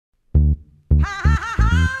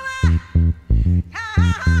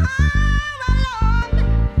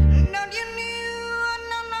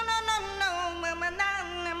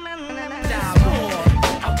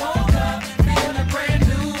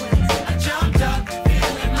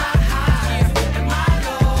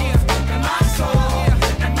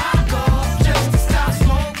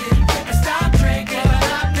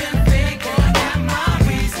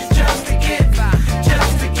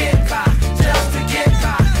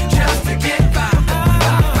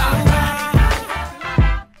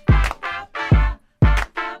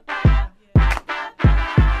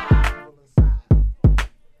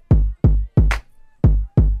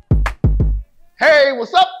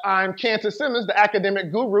I'm Kantis Simmons, the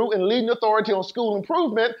academic guru and leading authority on school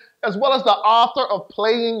improvement, as well as the author of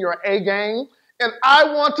Playing Your A Game. And I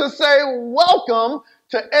want to say welcome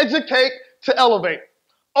to Educate to Elevate.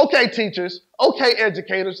 Okay, teachers, okay,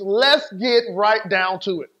 educators, let's get right down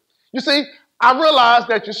to it. You see, I realize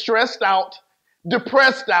that you're stressed out,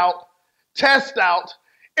 depressed out, test out,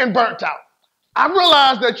 and burnt out. I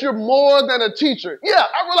realize that you're more than a teacher. Yeah,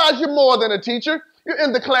 I realize you're more than a teacher. You're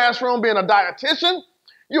in the classroom being a dietitian,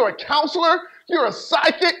 you're a counselor, you're a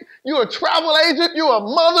psychic, you're a travel agent, you're a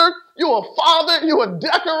mother, you're a father, you're a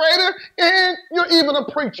decorator, and you're even a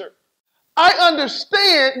preacher. I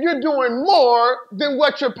understand you're doing more than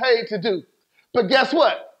what you're paid to do. But guess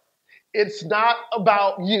what? It's not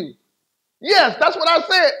about you. Yes, that's what I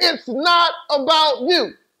said. It's not about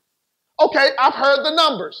you. Okay, I've heard the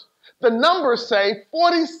numbers. The numbers say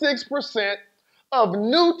 46% of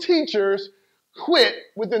new teachers quit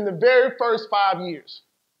within the very first 5 years.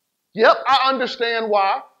 Yep, I understand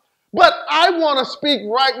why. But I want to speak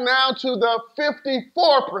right now to the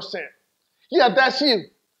 54%. Yeah, that's you.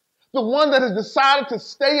 The one that has decided to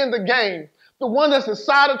stay in the game. The one that's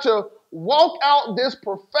decided to walk out this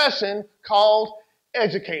profession called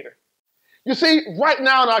educator. You see, right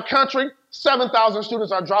now in our country, 7,000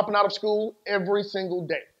 students are dropping out of school every single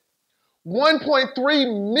day.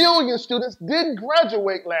 1.3 million students didn't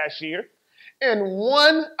graduate last year, and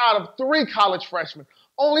 1 out of 3 college freshmen,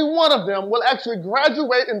 only one of them will actually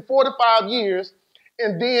graduate in 4 to 5 years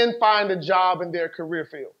and then find a job in their career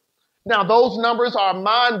field. Now, those numbers are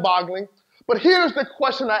mind-boggling, but here's the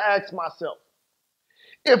question I ask myself.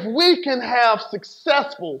 If we can have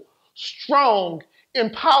successful, strong,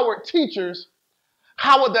 empowered teachers,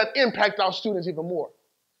 how would that impact our students even more?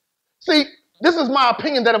 See, this is my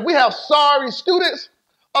opinion that if we have sorry students,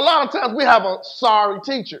 a lot of times we have a sorry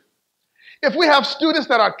teacher. If we have students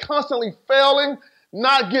that are constantly failing,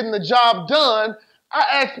 not getting the job done,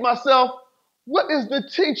 I ask myself, what is the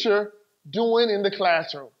teacher doing in the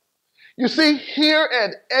classroom? You see, here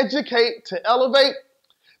at Educate to Elevate,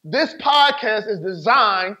 this podcast is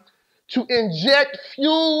designed to inject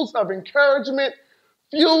fuels of encouragement,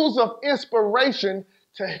 fuels of inspiration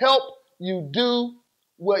to help you do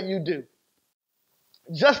what you do.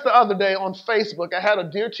 Just the other day on Facebook, I had a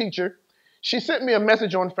dear teacher. She sent me a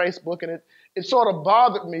message on Facebook, and it sort of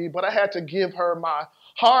bothered me, but I had to give her my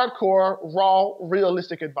hardcore, raw,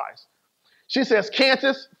 realistic advice. She says,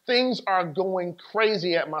 Kantis, things are going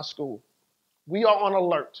crazy at my school. We are on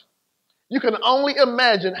alert. You can only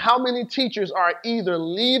imagine how many teachers are either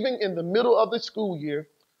leaving in the middle of the school year,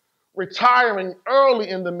 retiring early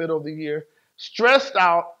in the middle of the year, stressed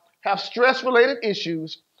out, have stress-related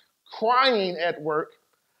issues, crying at work.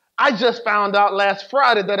 I just found out last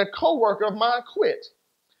Friday that a coworker of mine quit.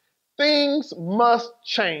 Things must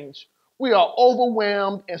change. We are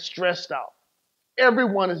overwhelmed and stressed out.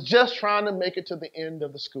 Everyone is just trying to make it to the end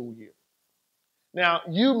of the school year. Now,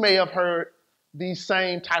 you may have heard these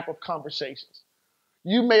same type of conversations.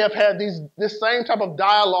 You may have had this same type of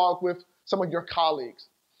dialogue with some of your colleagues.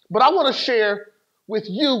 But I want to share with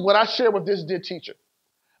you what I shared with this dear teacher.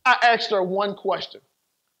 I asked her one question.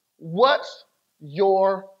 What's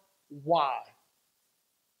your why?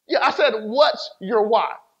 Yeah, I said, what's your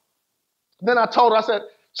why? Then I told her, I said,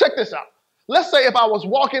 check this out. Let's say if I was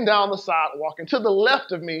walking down the sidewalk and to the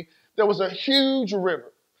left of me, there was a huge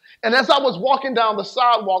river. And as I was walking down the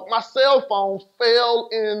sidewalk, my cell phone fell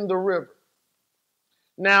in the river.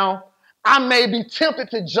 Now, I may be tempted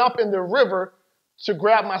to jump in the river to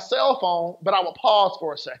grab my cell phone, but I would pause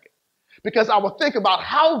for a second because I would think about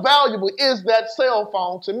how valuable is that cell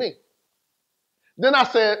phone to me. Then I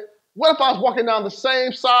said, what if I was walking down the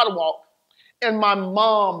same sidewalk and my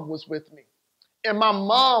mom was with me? And my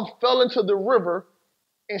mom fell into the river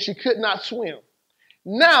and she could not swim.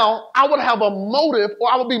 Now I would have a motive,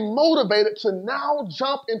 or I would be motivated to now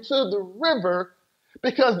jump into the river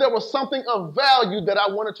because there was something of value that I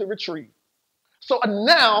wanted to retrieve. So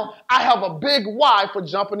now I have a big why for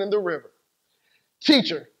jumping in the river.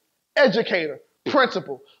 Teacher, educator,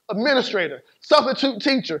 principal, administrator, substitute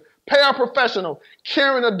teacher, paraprofessional,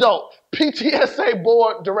 caring adult, PTSA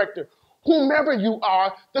board director, whomever you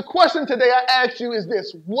are, the question today I ask you is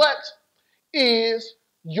this: what is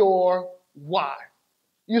your why?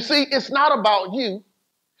 You see, it's not about you,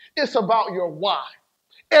 it's about your why.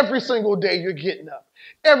 Every single day you're getting up.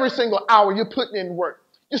 Every single hour you're putting in work.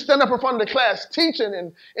 You stand up in front of the class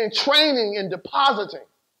teaching and training and depositing.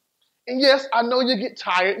 And yes, I know you get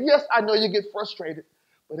tired. Yes, I know you get frustrated.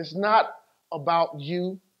 But it's not about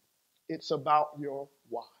you. It's about your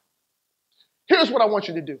why. Here's what I want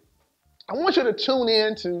you to do. I want you to tune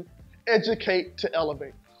in to Educate to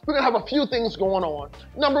Elevate. we're going to have a few things going on.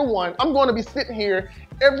 Number one, I'm going to be sitting here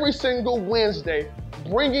every single Wednesday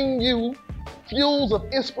bringing you fuels of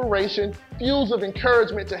inspiration, fuels of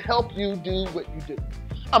encouragement to help you do what you do.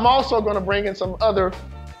 I'm also going to bring in some other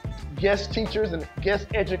guest teachers and guest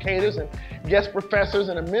educators and guest professors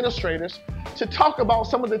and administrators to talk about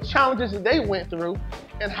some of the challenges that they went through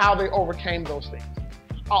and how they overcame those things.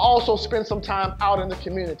 I'll also spend some time out in the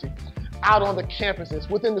community, out on the campuses,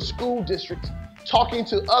 within the school districts, talking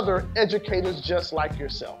to other educators just like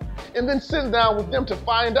yourself, and then sitting down with them to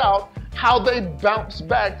find out how they bounce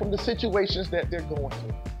back from the situations that they're going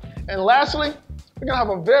through. And lastly, we're gonna have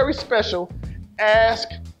a very special Ask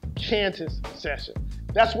Kantis session.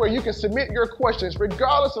 That's where you can submit your questions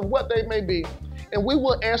regardless of what they may be, and we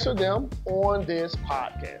will answer them on this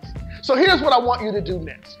podcast. So here's what I want you to do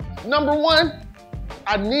next. Number one,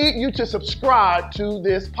 I need you to subscribe to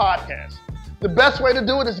this podcast. The best way to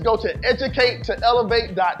do it is to go to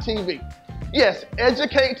educatetoelevate.tv. Yes,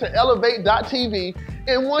 educatetoelevate.tv.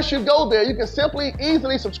 And once you go there, you can simply,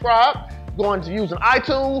 easily subscribe, going to using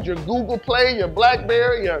iTunes, your Google Play, your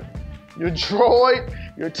BlackBerry, your Droid,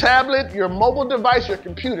 your tablet, your mobile device, your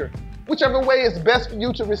computer, whichever way is best for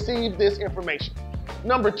you to receive this information.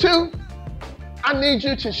 Number two, I need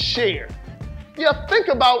you to share. Yeah, think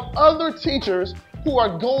about other teachers who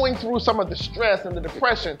are going through some of the stress and the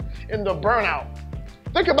depression and the burnout.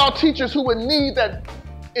 Think about teachers who would need that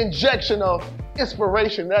injection of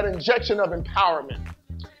inspiration, that injection of empowerment.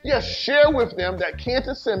 Yes, share with them that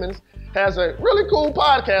Kantis Simmons has a really cool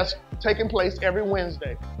podcast taking place every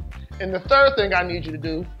Wednesday. And the third thing I need you to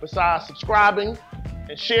do, besides subscribing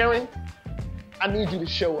and sharing, I need you to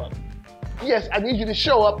show up. Yes, I need you to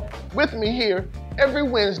show up with me here every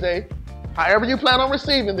Wednesday, however you plan on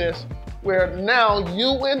receiving this, where now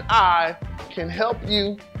you and I can help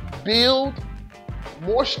you build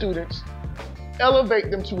more students, elevate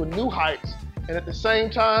them to a new heights, and at the same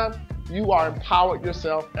time, you are empowered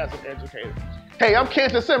yourself as an educator. Hey, I'm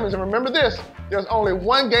Kantis Simmons, and remember this, there's only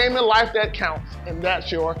one game in life that counts, and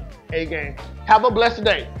that's your A game. Have a blessed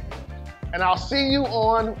day, and I'll see you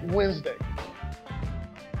on Wednesday.